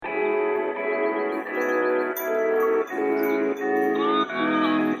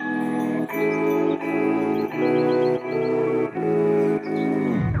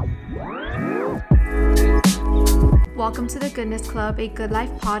Welcome to the Goodness Club, a good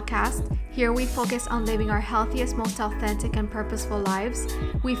life podcast. Here we focus on living our healthiest, most authentic, and purposeful lives.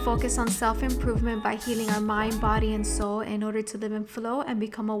 We focus on self-improvement by healing our mind, body, and soul in order to live in flow and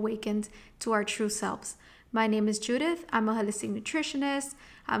become awakened to our true selves. My name is Judith. I'm a holistic nutritionist.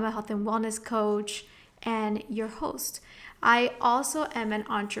 I'm a health and wellness coach and your host. I also am an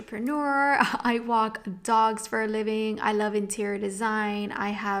entrepreneur. I walk dogs for a living. I love interior design.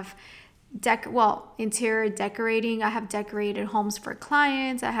 I have interior decorating. I have decorated homes for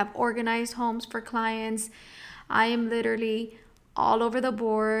clients. I have organized homes for clients. I am literally all over the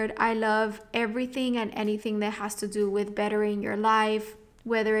board. I love everything and anything that has to do with bettering your life,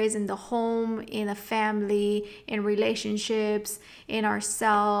 whether it's in the home, in a family, in relationships, in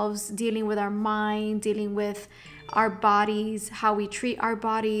ourselves, dealing with our mind, dealing with our bodies, how we treat our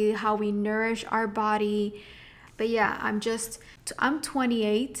body, how we nourish our body. But yeah, I'm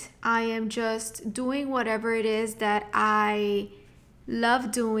 28. I am just doing whatever it is that I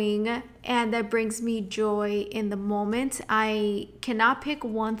love doing and that brings me joy in the moment. I cannot pick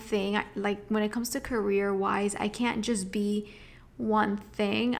one thing. Like when it comes to career-wise, I can't just be one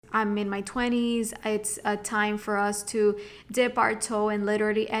thing. I'm in my 20s. It's a time for us to dip our toe in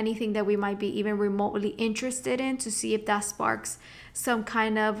literally anything that we might be even remotely interested in to see if that sparks some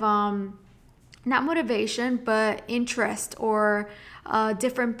kind of not motivation, but interest or a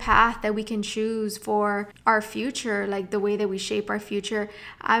different path that we can choose for our future, like the way that we shape our future.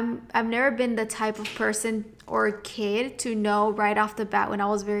 I've never been the type of person or kid to know right off the bat when I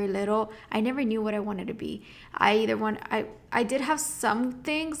was very little. I never knew what I wanted to be. I did have some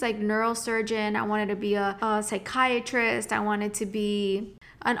things like neurosurgeon. I wanted to be a psychiatrist. I wanted to be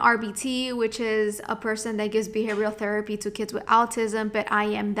an RBT, which is a person that gives behavioral therapy to kids with autism, but I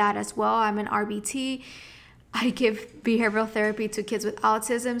am that as well. I'm an RBT. I give behavioral therapy to kids with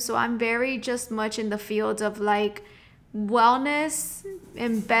autism. So I'm very just much in the field of like wellness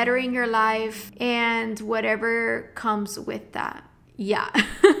and bettering your life and whatever comes with that. Yeah,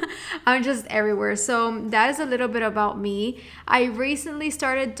 I'm just everywhere. So that is a little bit about me. I recently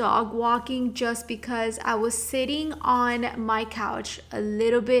started dog walking just because I was sitting on my couch a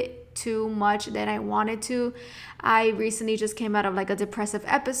little bit too much than I wanted to. I recently just came out of like a depressive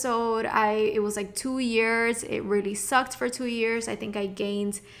episode. It was like 2 years. It really sucked for 2 years. I think I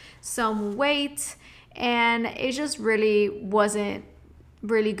gained some weight and it just really wasn't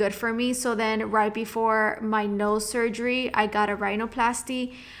really good for me. So then right before my nose surgery, I got a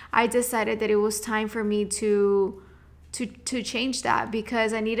rhinoplasty. I decided that it was time for me to change that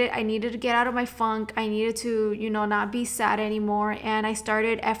because I needed to get out of my funk. I needed to, not be sad anymore. And I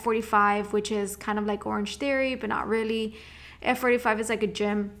started F45, which is kind of like Orange Theory, but not really. F45 is like a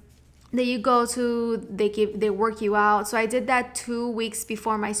gym that you go to. They work you out. So I did that 2 weeks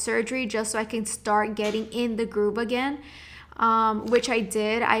before my surgery just so I can start getting in the groove again. Which I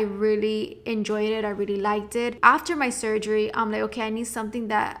did. I really enjoyed it. I really liked it. After my surgery, I'm like, okay, I need something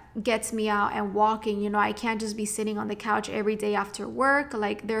that gets me out and walking. I can't just be sitting on the couch every day after work.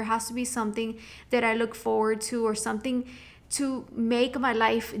 Like there has to be something that I look forward to or something to make my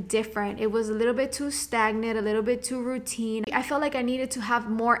life different. It was a little bit too stagnant, a little bit too routine. I felt like I needed to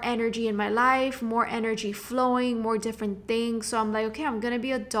have more energy in my life, more energy flowing, more different things. So I'm like, okay, I'm gonna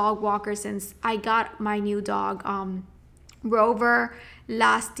be a dog walker since I got my new dog, Rover,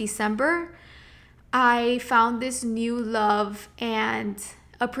 last December. I found this new love and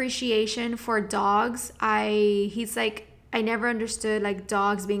appreciation for dogs. He's like, I never understood like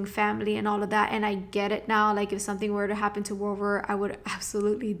dogs being family and all of that, and I get it now. Like if something were to happen to Rover, I would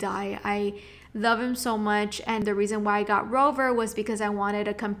absolutely die. I love him so much, and the reason why I got Rover was because I wanted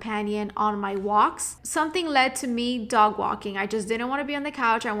a companion on my walks. Something led to me dog walking. I just didn't want to be on the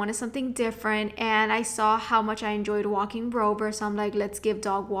couch. I wanted something different, and I saw how much I enjoyed walking Rover, so I'm like, let's give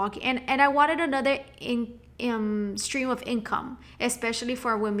dog walking. And I wanted another stream of income, especially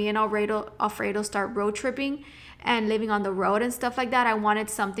for when me and Alfredo start road tripping and living on the road and stuff like that. I wanted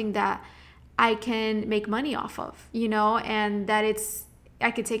something that I can make money off of, and that I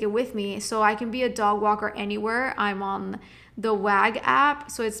could take it with me. So I can be a dog walker anywhere. I'm on the WAG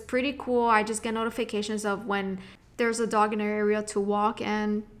app, so it's pretty cool. I just get notifications of when there's a dog in our area to walk,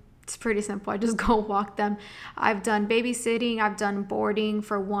 and it's pretty simple. I just go walk them. I've done babysitting. I've done boarding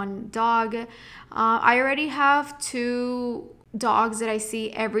for one dog. I already have 2 dogs that I see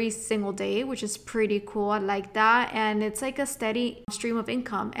every single day, which is pretty cool. I like that. And it's like a steady stream of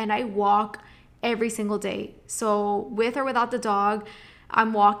income. And I walk every single day. So with or without the dog,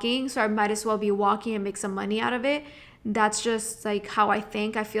 I'm walking. So I might as well be walking and make some money out of it. That's just like how I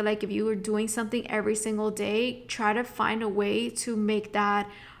think. I feel like if you were doing something every single day, try to find a way to make that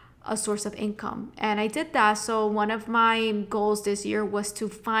a source of income. And I did that. So one of my goals this year was to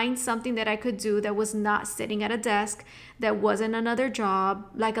find something that I could do that was not sitting at a desk, that wasn't another job,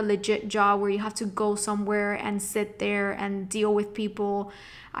 like a legit job where you have to go somewhere and sit there and deal with people.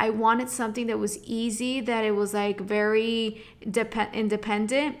 I wanted something that was easy, that it was like very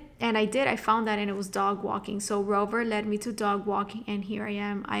independent. And I found that, and it was dog walking. So Rover led me to dog walking, and here I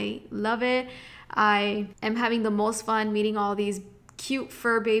am. I love it. I am having the most fun meeting all these cute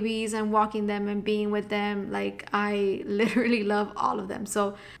fur babies and walking them and being with them. Like, I literally love all of them.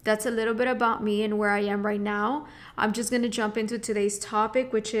 So that's a little bit about me and where I am right now. I'm just going to jump into today's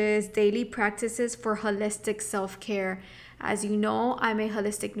topic, which is daily practices for holistic self-care. As you know, I'm a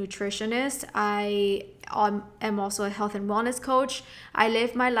holistic nutritionist. I am also a health and wellness coach. I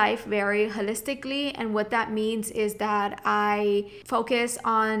live my life very holistically, and what that means is that I focus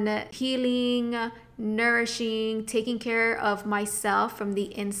on healing, nourishing, taking care of myself from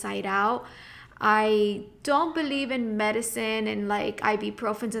the inside out. I don't believe in medicine and like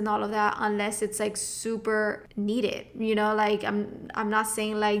ibuprofens and all of that unless it's like super needed. Like I'm not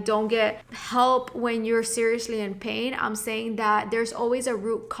saying like don't get help when you're seriously in pain. I'm saying that there's always a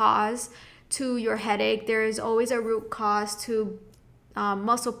root cause to your headache. There is always a root cause to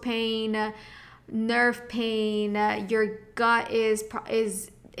muscle pain, nerve pain. Your gut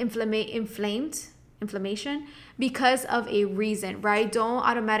is inflammation because of a reason, right? Don't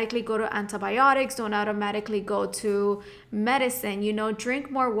automatically go to antibiotics. Don't automatically go to medicine. Drink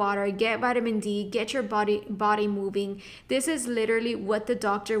more water, get vitamin D, get your body moving. This is literally what the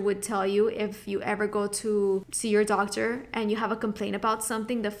doctor would tell you if you ever go to see your doctor and you have a complaint about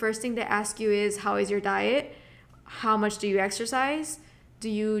something. The first thing they ask you is, how is your diet? How much do you exercise? Do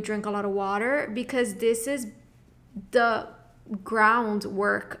you drink a lot of water? Because this is the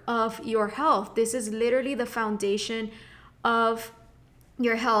groundwork of your health. This is literally the foundation of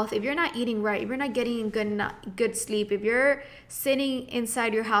your health. If you're not eating right, if you're not getting good sleep, if you're sitting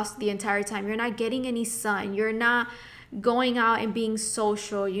inside your house the entire time, you're not getting any sun, you're not going out and being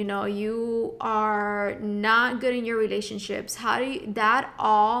social, you are not good in your relationships, that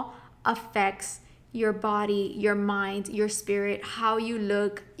all affects your body, your mind, your spirit, how you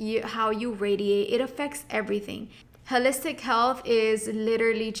look, how you radiate. It affects everything. Holistic health is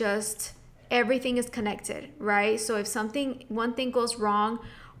literally just everything is connected, right? So if one thing goes wrong,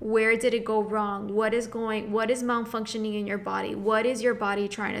 where did it go wrong? What is malfunctioning in your body? What is your body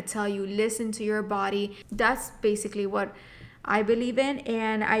trying to tell you? Listen to your body. That's basically what I believe in.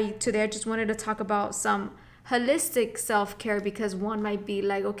 And today I just wanted to talk about some holistic self-care, because one might be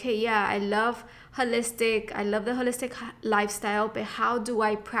like, okay, yeah, I love the holistic lifestyle, but how do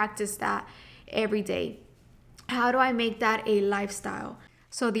I practice that every day? How do I make that a lifestyle?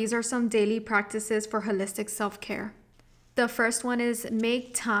 So these are some daily practices for holistic self-care. The first one is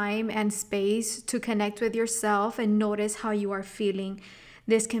make time and space to connect with yourself and notice how you are feeling.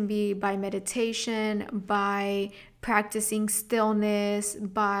 This can be by meditation, by practicing stillness,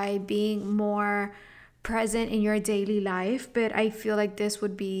 by being more present in your daily life. But I feel like this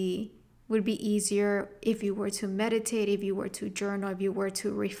would be easier if you were to meditate, if you were to journal, if you were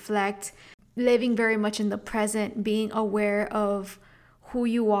to reflect. Living very much in the present, being aware of who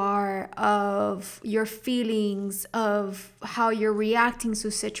you are, of your feelings, of how you're reacting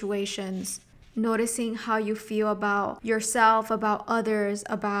to situations, noticing how you feel about yourself, about others,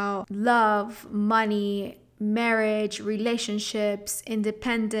 about love, money, marriage, relationships,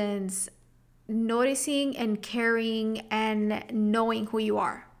 independence, noticing and caring and knowing who you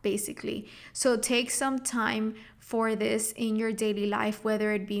are, basically. So take some time for this in your daily life,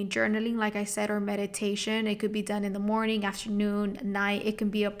 whether it be journaling, like I said, or meditation. It could be done in the morning, afternoon, night. It can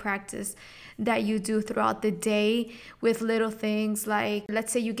be a practice that you do throughout the day with little things like,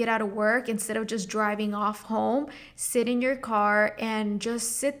 let's say you get out of work, instead of just driving off home, sit in your car and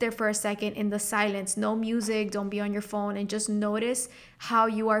just sit there for a second in the silence. No music, don't be on your phone, and just notice how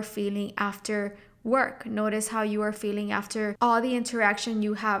you are feeling after work. Notice how you are feeling after all the interaction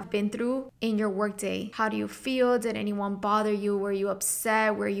you have been through in your workday. How do you feel? Did anyone bother you? Were you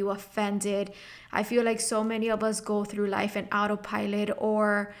upset? Were you offended? I feel like so many of us go through life in autopilot,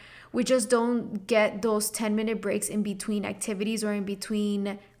 or we just don't get those 10-minute breaks in between activities or in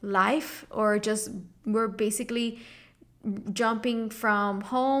between life, or just we're basically jumping from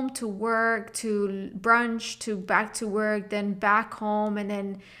home to work to brunch to back to work, then back home, and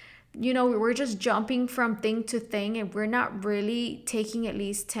then we're just jumping from thing to thing, and we're not really taking at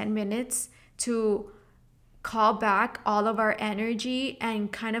least 10 minutes to call back all of our energy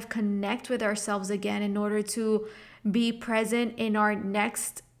and kind of connect with ourselves again in order to be present in our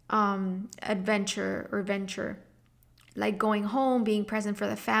next adventure or venture. like going home, being present for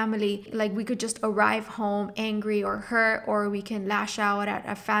the family. Like we could just arrive home angry or hurt, or we can lash out at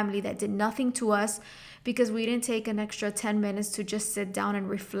a family that did nothing to us because we didn't take an extra 10 minutes to just sit down and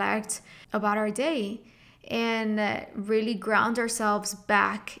reflect about our day and really ground ourselves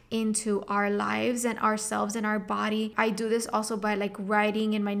back into our lives and ourselves and our body. I do this also by like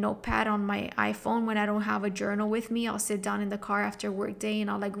writing in my notepad on my iPhone. When I don't have a journal with me, I'll sit down in the car after work day and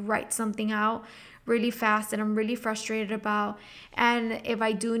I'll like write something out really fast and I'm really frustrated about. And if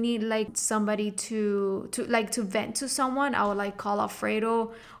I do need like somebody to vent to someone, I will like call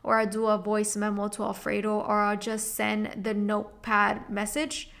Alfredo, or I'll do a voice memo to Alfredo, or I'll just send the notepad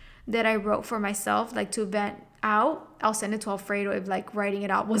message that I wrote for myself, like to vent out. I'll send it to Alfredo. If like writing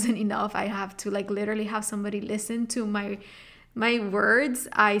it out wasn't enough, I have to like literally have somebody listen to my words.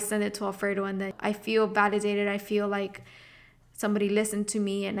 I send it to Alfredo and then I feel validated. I feel like somebody listened to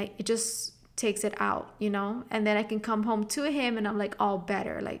me, and it just takes it out, and then I can come home to him and I'm like all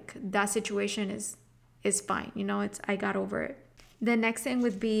better. Like that situation is fine. I got over it. The next thing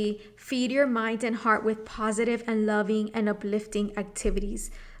would be feed your mind and heart with positive and loving and uplifting activities.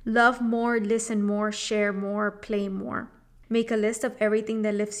 Love more, listen more, share more, play more. Make a list of everything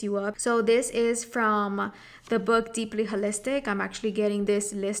that lifts you up. So this is from the book Deeply Holistic. I'm actually getting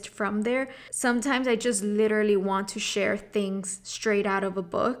this list from there. Sometimes I just literally want to share things straight out of a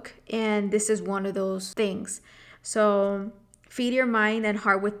book, and this is one of those things. So feed your mind and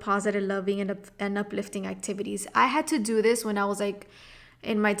heart with positive, loving, and uplifting activities. I had to do this when I was like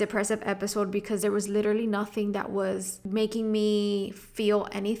in my depressive episode because there was literally nothing that was making me feel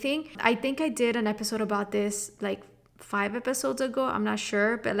anything. I think I did an episode about this like 5 episodes ago, I'm not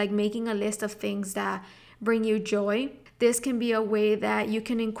sure, but like making a list of things that bring you joy. This can be a way that you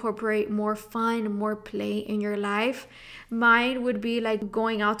can incorporate more fun, more play in your life. Mine would be like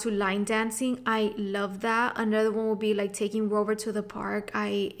going out to line dancing. I love that. Another one would be like taking Rover to the park.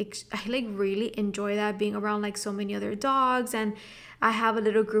 I like really enjoy that, being around like so many other dogs, and I have a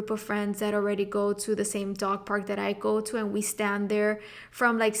little group of friends that already go to the same dog park that I go to, and we stand there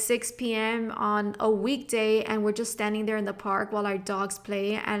from like 6 p.m. on a weekday, and we're just standing there in the park while our dogs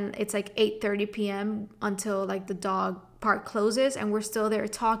play, and it's like 8:30 p.m. until like the dog park closes, and we're still there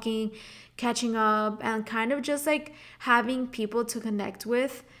talking, catching up, and kind of just like having people to connect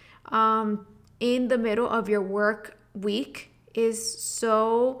with in the middle of your work week is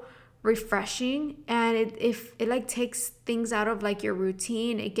so refreshing. And it like takes things out of like your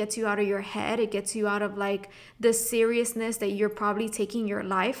routine. It gets you out of your head. It gets you out of like the seriousness that you're probably taking your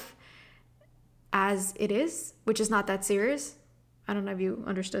life as it is, which is not that serious. I don't know if you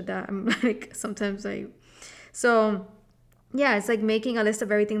understood that. I'm like, sometimes yeah, it's like making a list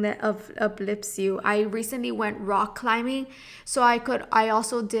of everything that uplifts you. I recently went rock climbing, so I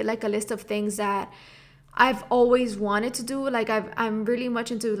also did like a list of things that I've always wanted to do. Like I'm really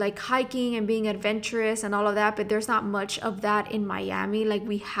much into like hiking and being adventurous and all of that, but there's not much of that in Miami. Like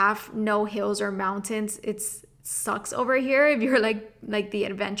we have no hills or mountains. It sucks over here if you're like the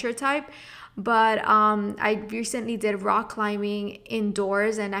adventure type. But I recently did rock climbing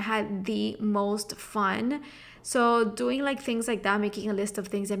indoors and I had the most fun. So doing like things like that, making a list of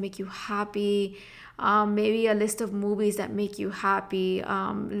things that make you happy, maybe a list of movies that make you happy,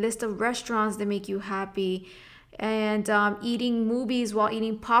 list of restaurants that make you happy, and eating movies while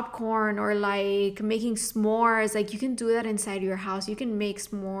eating popcorn, or like making s'mores. Like you can do that inside your house. You can make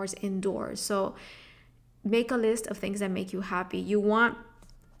s'mores indoors. So make a list of things that make you happy. You want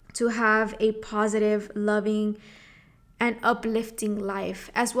to have a positive, loving, and uplifting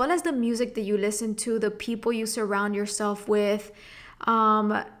life, as well as the music that you listen to, the people you surround yourself with.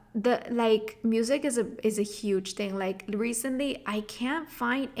 Music is a huge thing. Like recently I can't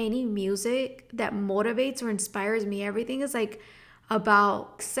find any music that motivates or inspires me. Everything is like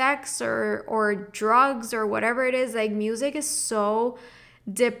about sex or drugs or whatever it is. Like music is so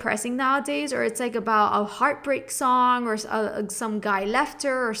depressing nowadays, or it's like about a heartbreak song, or some guy left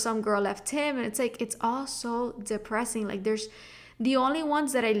her or some girl left him, and it's like it's all so depressing. Like there's the only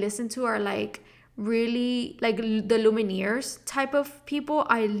ones that I listen to are like really like the Lumineers type of people.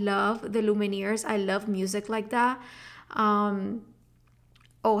 I love the Lumineers. I love music like that.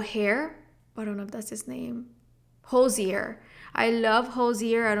 O'Hare, I don't know if that's his name. Hosier. I love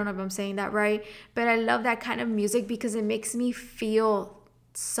Hosier. I don't know if I'm saying that right, but I love that kind of music because it makes me feel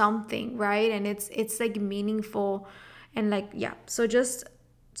something, right? And it's like meaningful, and like, yeah. So just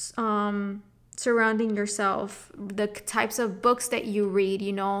surrounding yourself, the types of books that you read,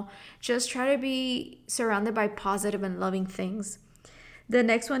 just try to be surrounded by positive and loving things. The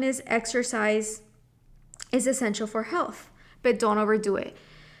next one is exercise is essential for health, but don't overdo it.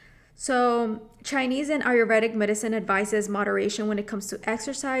 So, Chinese and Ayurvedic medicine advises moderation when it comes to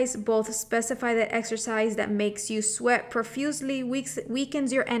exercise. Both specify that exercise that makes you sweat profusely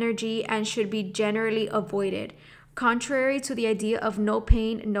weakens your energy and should be generally avoided, contrary to the idea of no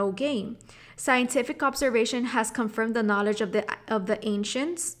pain, no gain. Scientific observation has confirmed the knowledge of the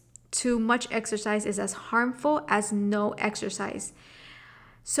ancients. Too much exercise is as harmful as no exercise.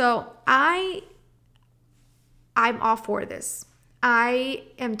 So, I'm all for this. I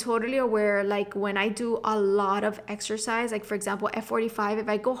am totally aware, like when I do a lot of exercise, like for example, F45, if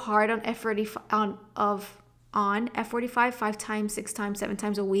I go hard on F45 on F45 5 times, 6 times, 7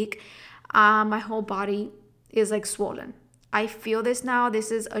 times a week, my whole body is like swollen. I feel this now. This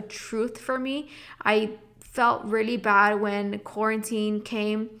is a truth for me. I felt really bad when quarantine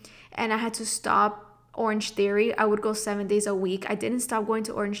came and I had to stop Orange Theory. I would go 7 days a week. I didn't stop going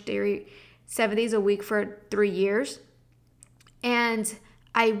to Orange Theory 7 days a week for 3 years. And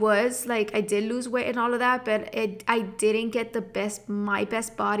I did lose weight and all of that, but I didn't get my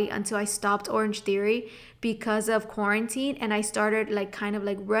best body until I stopped Orange Theory because of quarantine. And I started like kind of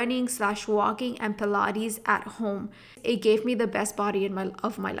like running / walking and Pilates at home. It gave me the best body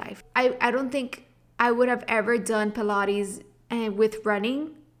of my life. I don't think I would have ever done Pilates with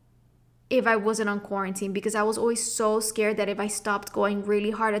running if I wasn't on quarantine, because I was always so scared that if I stopped going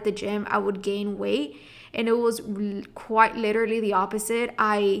really hard at the gym, I would gain weight. And it was quite literally the opposite.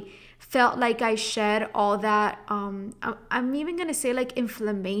 I felt like I shed all that, I'm even gonna say like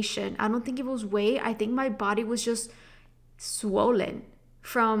inflammation. I don't think it was weight. I think my body was just swollen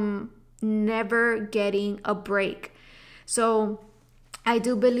from never getting a break. So I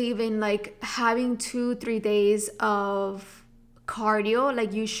do believe in like having 2-3 days of cardio.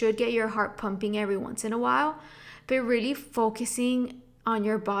 Like you should get your heart pumping every once in a while, but really focusing on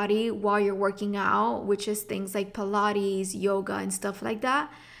your body while you're working out, which is things like Pilates, yoga, and stuff like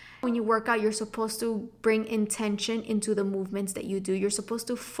that. When you work out, you're supposed to bring intention into the movements that you do. You're supposed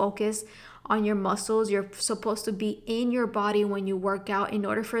to focus on your muscles. You're supposed to be in your body when you work out in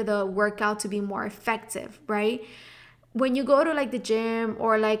order for the workout to be more effective, right? When you go to like the gym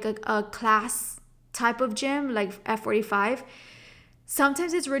or like a class type of gym, like F45,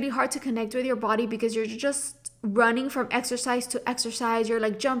 sometimes it's really hard to connect with your body because you're just running from exercise to exercise. You're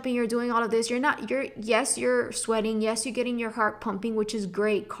like jumping, you're doing all of this. Yes, you're sweating. Yes, you're getting your heart pumping, which is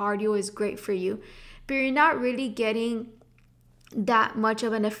great. Cardio is great for you, but you're not really getting that much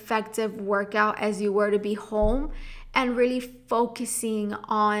of an effective workout as you were to be home and really focusing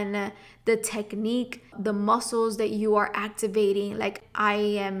on the technique, the muscles that you are activating. Like I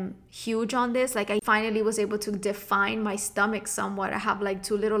am huge on this. Like I finally was able to define my stomach somewhat. I have like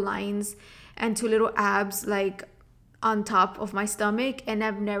 2 little lines and 2 little abs like on top of my stomach, and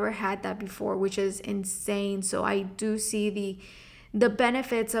I've never had that before, which is insane. So I do see the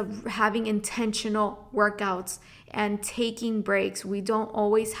benefits of having intentional workouts and taking breaks. We don't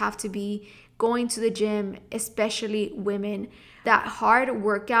always have to be going to the gym, especially women. That hard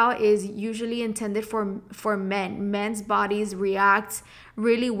workout is usually intended for men. Men's bodies react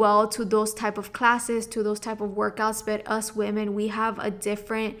really well to those type of classes, to those type of workouts, but us women, we have a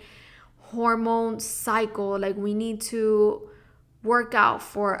different hormone cycle. Like we need to work out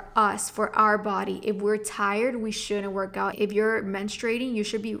for us, for our body. If we're tired, we shouldn't work out. If you're menstruating, you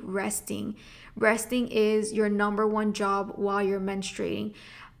should be resting. Resting is your number one job while you're menstruating.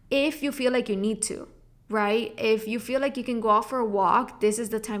 If you feel like you need to, right? If you feel like you can go out for a walk, this is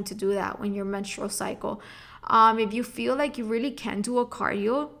the time to do that when your menstrual cycle. If you feel like you really can do a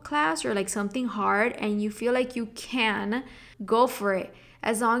cardio class or like something hard and you feel like you can, go for it,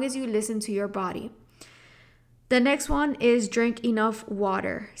 as long as you listen to your body. The next one is drink enough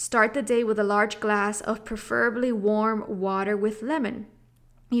water. Start the day with a large glass of preferably warm water with lemon.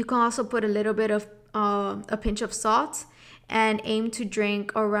 You can also put a little bit of a pinch of salt and aim to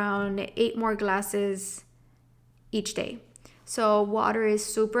drink around 8 more glasses each day. So water is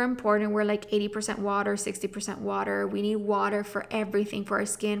super important. We're like 80% water, 60% water. We need water for everything, for our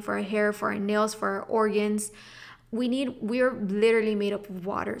skin, for our hair, for our nails, for our organs. We're literally made up of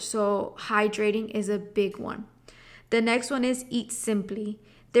water. So hydrating is a big one. The next one is eat simply.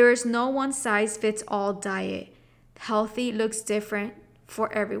 There is no one size fits all diet. Healthy looks different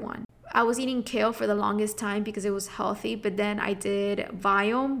for everyone. I was eating kale for the longest time because it was healthy, but then I did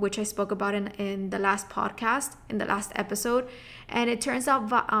Viome, which I spoke about in the last podcast, in the last episode. And it turns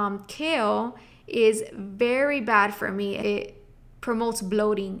out kale is very bad for me. It promotes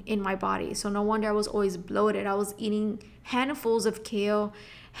bloating in my body. So no wonder I was always bloated. I was eating handfuls of kale,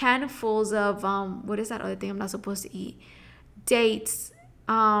 handfuls of what is that other thing I'm not supposed to eat? Dates,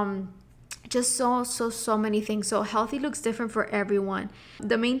 just so many things. So healthy looks different for everyone.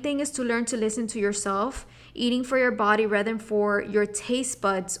 The main thing is to learn to listen to yourself, eating for your body rather than for your taste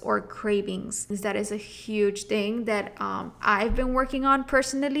buds or cravings. That is a huge thing that I've been working on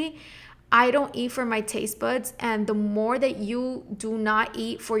personally. I don't eat for my taste buds, and the more that you do not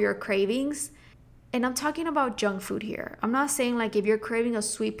eat for your cravings, and I'm talking about junk food here. I'm not saying like if you're craving a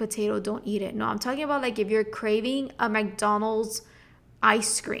sweet potato, don't eat it. No, I'm talking about like if you're craving a McDonald's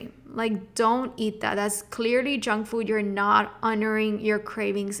ice cream, like don't eat that. That's clearly junk food. You're not honoring your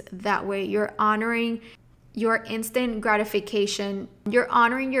cravings that way. You're honoring your instant gratification. You're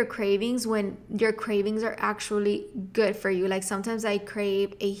honoring your cravings when your cravings are actually good for you. Like sometimes I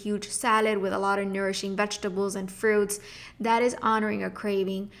crave a huge salad with a lot of nourishing vegetables and fruits. That is honoring a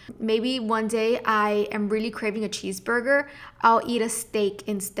craving. Maybe one day I am really craving a cheeseburger, I'll eat a steak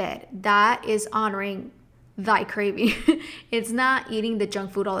instead. That is honoring thy craving. It's not eating the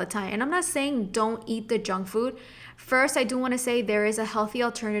junk food all the time. And I'm not saying don't eat the junk food. First, I do want to say there is a healthy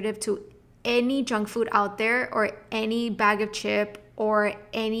alternative to any junk food out there, or any bag of chip or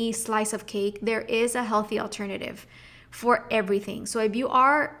any slice of cake. There is a healthy alternative for everything. So if you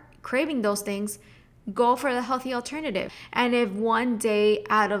are craving those things, go for the healthy alternative. And if one day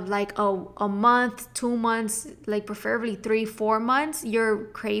out of like a month, 2 months, like preferably 3-4 months, you're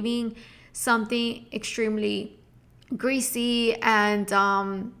craving something extremely greasy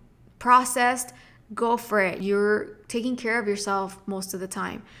and processed, go for it. You're taking care of yourself most of the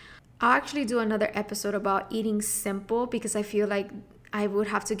time. I'll actually do another episode about eating simple, because I feel like I would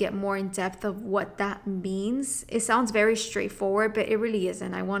have to get more in depth of what that means. It sounds very straightforward, but it really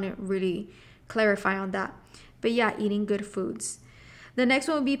isn't. I want to really clarify on that. But yeah, eating good foods. The next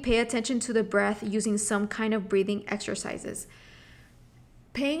one would be pay attention to the breath using some kind of breathing exercises.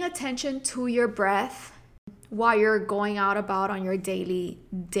 Paying attention to your breath while you're going out about on your daily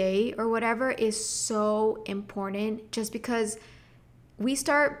day or whatever is so important, just because we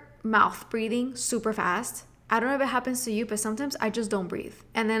start mouth breathing super fast. I don't know if it happens to you, but sometimes I just don't breathe.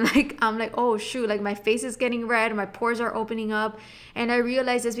 And then like I'm like, oh shoot, like my face is getting red, my pores are opening up. And I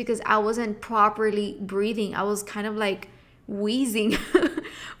realized it's because I wasn't properly breathing. I was kind of like wheezing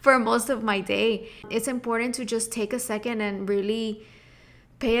for most of my day. It's important to just take a second and really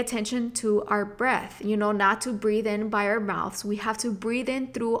pay attention to our breath, not to breathe in by our mouths. We have to breathe in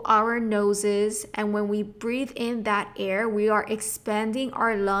through our noses. And when we breathe in that air, we are expanding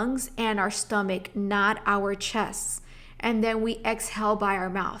our lungs and our stomach, not our chests. And then we exhale by our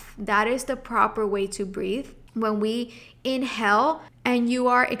mouth. That is the proper way to breathe. When we inhale and you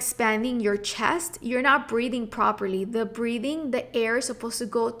are expanding your chest, you're not breathing properly. The air is supposed to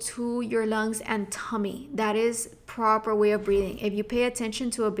go to your lungs and tummy. That is proper way of breathing. If you pay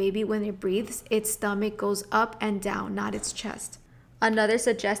attention to a baby when it breathes, its stomach goes up and down, not its chest. Another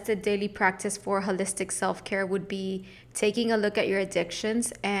suggested daily practice for holistic self-care would be taking a look at your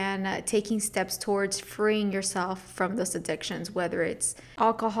addictions and taking steps towards freeing yourself from those addictions, whether it's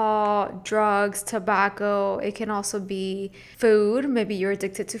alcohol, drugs, tobacco. It can also be food. Maybe you're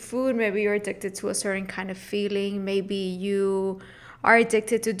addicted to food. Maybe you're addicted to a certain kind of feeling. Maybe you are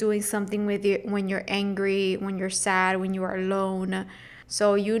addicted to doing something with you when you're angry, when you're sad, when you are alone.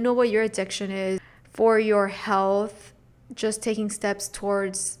 So you know what your addiction is. For your health, just taking steps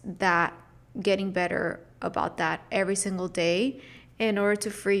towards that, getting better about that every single day in order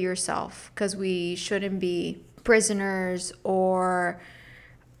to free yourself, because we shouldn't be prisoners or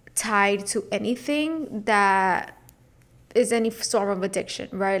tied to anything that is any sort of addiction,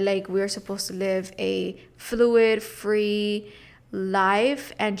 right? Like we're supposed to live a fluid, free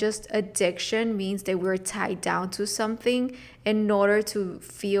life, and just addiction means that we're tied down to something in order to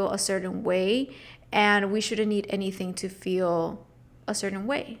feel a certain way. And we shouldn't need anything to feel a certain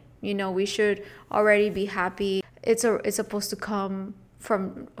way. We should already be happy. It's supposed to come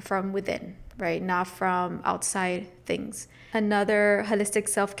from within, right? Not from outside things. Another holistic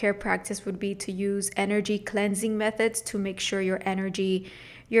self-care practice would be to use energy cleansing methods to make sure your energy,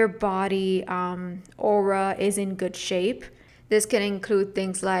 your body, aura is in good shape. This can include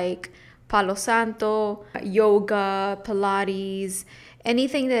things like Palo Santo, yoga, Pilates,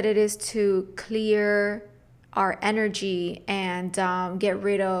 anything that it is to clear our energy and get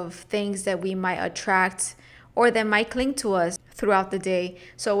rid of things that we might attract or that might cling to us throughout the day.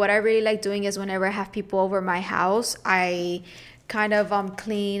 So what I really like doing is whenever I have people over my house, I kind of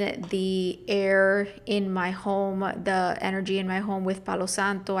clean the air in my home, the energy in my home with Palo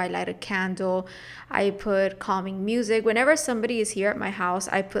Santo. I light a candle. I put calming music. Whenever somebody is here at my house,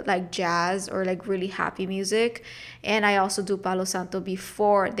 I put like jazz or like really happy music. And I also do Palo Santo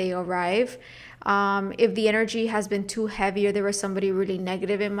before they arrive. If the energy has been too heavy or there was somebody really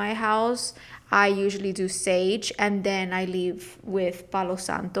negative in my house, I usually do sage and then I leave with Palo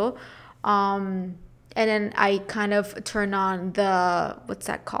Santo. And then I kind of turn on the, what's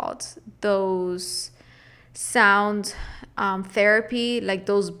that called? Those sound therapy, like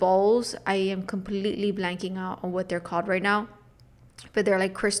those bowls. I am completely blanking out on what they're called right now, but they're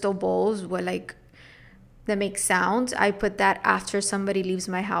like crystal bowls with like that make sounds. I put that after somebody leaves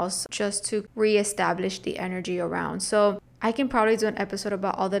my house just to reestablish the energy around. So I can probably do an episode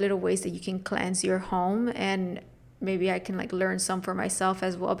about all the little ways that you can cleanse your home, and maybe I can like learn some for myself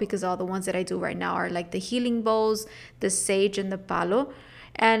as well, because all the ones that I do right now are like the healing bowls, the sage and the palo,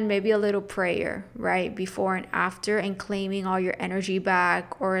 and maybe a little prayer right before and after, and claiming all your energy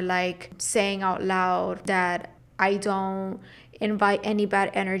back, or like saying out loud that I don't invite any bad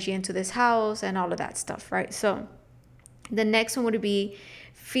energy into this house and all of that stuff, right? So the next one would be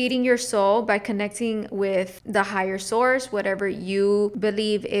feeding your soul by connecting with the higher source, whatever you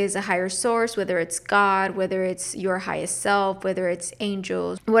believe is a higher source, whether it's God, whether it's your highest self, whether it's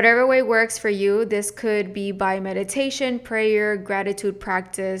angels, whatever way works for you. This could be by meditation, prayer, gratitude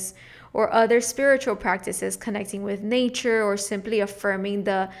practice, or other spiritual practices, connecting with nature, or simply affirming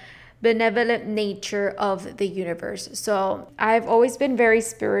the benevolent nature of the universe. So I've always been very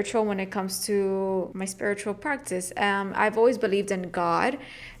spiritual when it comes to my spiritual practice. I've always believed in God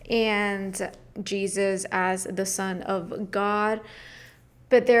and Jesus as the Son of God,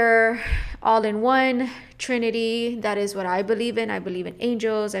 but they're all in one Trinity. That is what I believe in. I believe in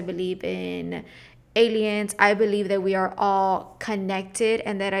angels. I believe in aliens. I believe that we are all connected,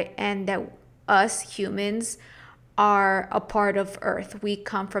 and that us humans are a part of earth. We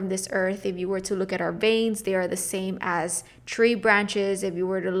come from this earth. If you were to look at our veins, they are the same as tree branches. If you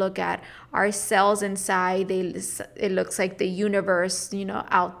were to look at our cells inside, it looks like the universe,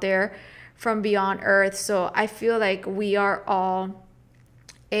 out there from beyond earth. So I feel like we are all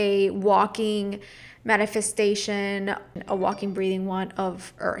a walking manifestation, a walking, breathing one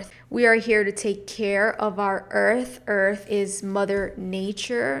of earth. We are here to take care of our earth. Earth is Mother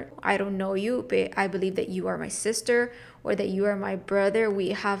Nature. I don't know you, but I believe that you are my sister, or that you are my brother. We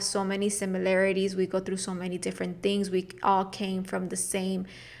have so many similarities. We go through so many different things. We all came from the same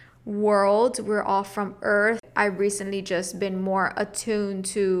world. We're all from earth. I've recently just been more attuned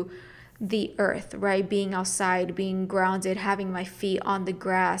to the earth, right? Being outside, being grounded, having my feet on the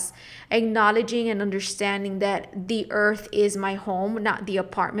grass, acknowledging and understanding that the earth is my home, not the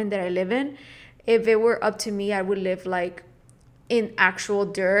apartment that I live in. If it were up to me, I would live like in actual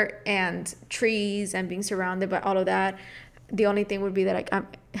dirt and trees and being surrounded by all of that. The only thing would be that like I'm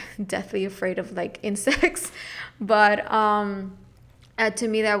deathly afraid of like insects, but to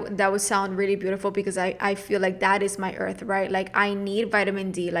me that would sound really beautiful, because I feel like that is my earth, right? Like I need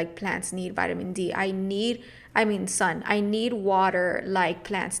vitamin D like plants need vitamin D. Sun. I need water like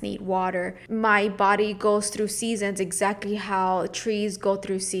plants need water. My body goes through seasons exactly how trees go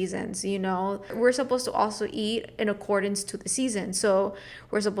through seasons, We're supposed to also eat in accordance to the season. So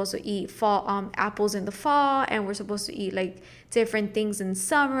we're supposed to eat fall apples in the fall, and we're supposed to eat like different things in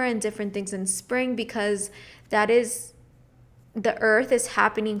summer and different things in spring, because that is the earth is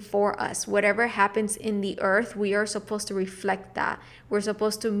happening for us. Whatever happens in the earth, we are supposed to reflect that. We're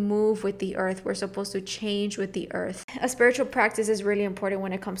supposed to move with the earth. We're supposed to change with the earth. A spiritual practice is really important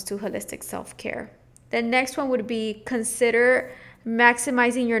when it comes to holistic self-care. The next one would be consider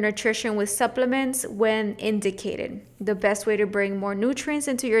maximizing your nutrition with supplements when indicated. The best way to bring more nutrients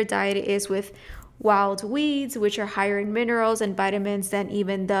into your diet is with wild weeds, which are higher in minerals and vitamins than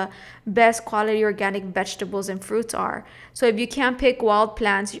even the best quality organic vegetables and fruits are. So if you can't pick wild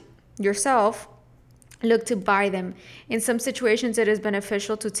plants yourself, look to buy them. In some situations, it is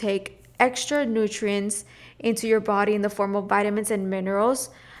beneficial to take extra nutrients into your body in the form of vitamins and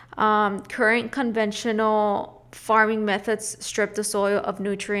minerals. Current conventional farming methods strip the soil of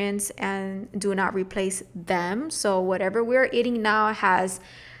nutrients and do not replace them. So whatever we're eating now has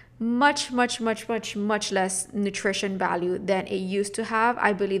much less nutrition value than it used to have.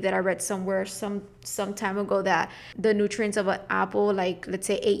 I believe that I read somewhere some time ago that the nutrients of an apple, like let's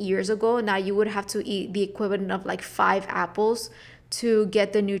say 8 years ago, now you would have to eat the equivalent of like 5 apples to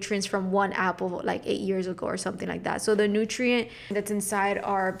get the nutrients from one apple like 8 years ago or something like that. So the nutrient that's inside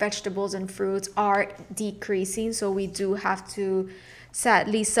our vegetables and fruits are decreasing. So we do have to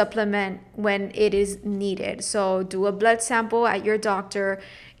sadly supplement when it is needed. So do a blood sample at your doctor,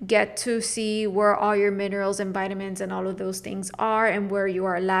 get to see where all your minerals and vitamins and all of those things are and where you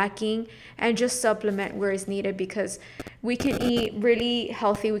are lacking, and just supplement where it's needed, because we can eat really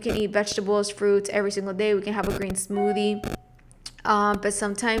healthy. We can eat vegetables, fruits every single day. We can have a green smoothie. But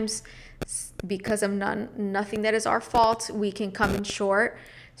sometimes because of nothing that is our fault, we can come in short.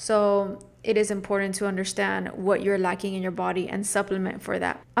 So it is important to understand what you're lacking in your body and supplement for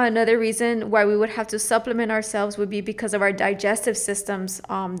that. Another reason why we would have to supplement ourselves would be because of our digestive systems.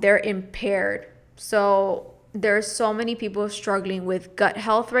 They're impaired. So there are so many people struggling with gut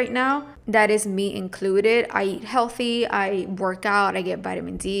health right now. That is me included. I eat healthy, I work out, I get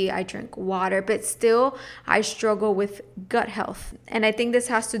vitamin D, I drink water, but still I struggle with gut health. And I think this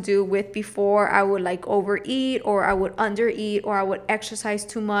has to do with before I would like overeat, or I would undereat, or I would exercise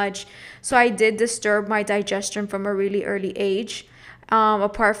too much. So I did disturb my digestion from a really early age.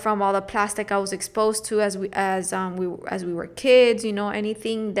 Apart from all the plastic I was exposed to as we were kids,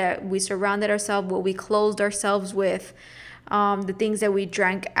 anything that we surrounded ourselves, what we clothed ourselves with, the things that we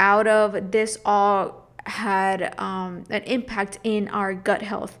drank out of, this all had an impact in our gut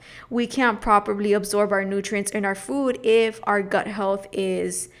health. We can't properly absorb our nutrients in our food if our gut health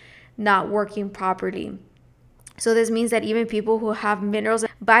is not working properly. So this means that even people who have minerals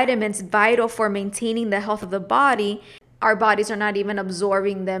and vitamins vital for maintaining the health of the body, our bodies are not even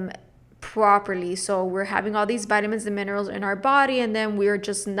absorbing them properly. So we're having all these vitamins and minerals in our body, and then we're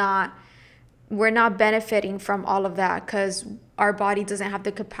not benefiting from all of that because our body doesn't have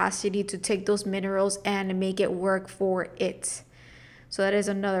the capacity to take those minerals and make it work for it. So that is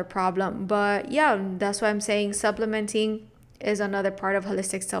another problem. But yeah, that's why I'm saying supplementing is another part of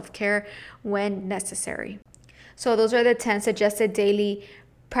holistic self-care when necessary. So those are the 10 suggested daily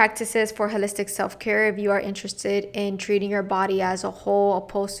practices for holistic self-care if you are interested in treating your body as a whole,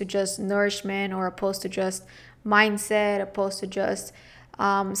 opposed to just nourishment, or opposed to just mindset, opposed to just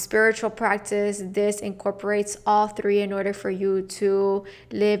spiritual practice. This incorporates all three in order for you to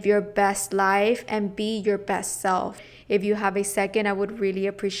live your best life and be your best self. If you have a second, I would really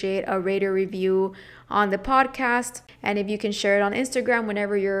appreciate a rate or review on the podcast. And if you can share it on Instagram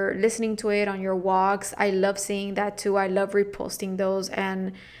whenever you're listening to it on your walks, I love seeing that too. I love reposting those,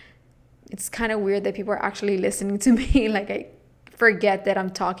 and it's kind of weird that people are actually listening to me. Like, I forget that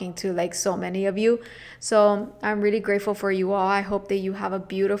I'm talking to like so many of you. So I'm really grateful for you all. I hope that you have a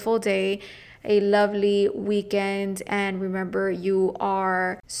beautiful day, a lovely weekend, and remember, you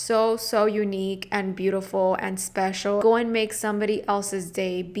are so unique and beautiful and special. Go and make somebody else's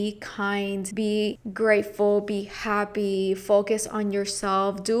day. Be kind, be grateful, be happy, focus on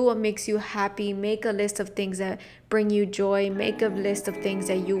yourself, do what makes you happy, make a list of things that bring you joy, make a list of things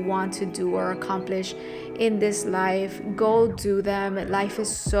that you want to do or accomplish in this life. Go do them. Life is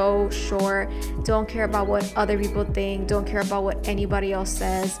so short. Don't care about what other people think. Don't care about what anybody else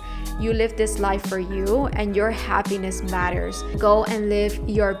says. You live this life for you, and your happiness matters. Go and live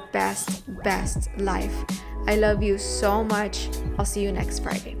your best life. I love you so much. I'll see you next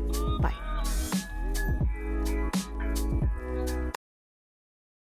Friday.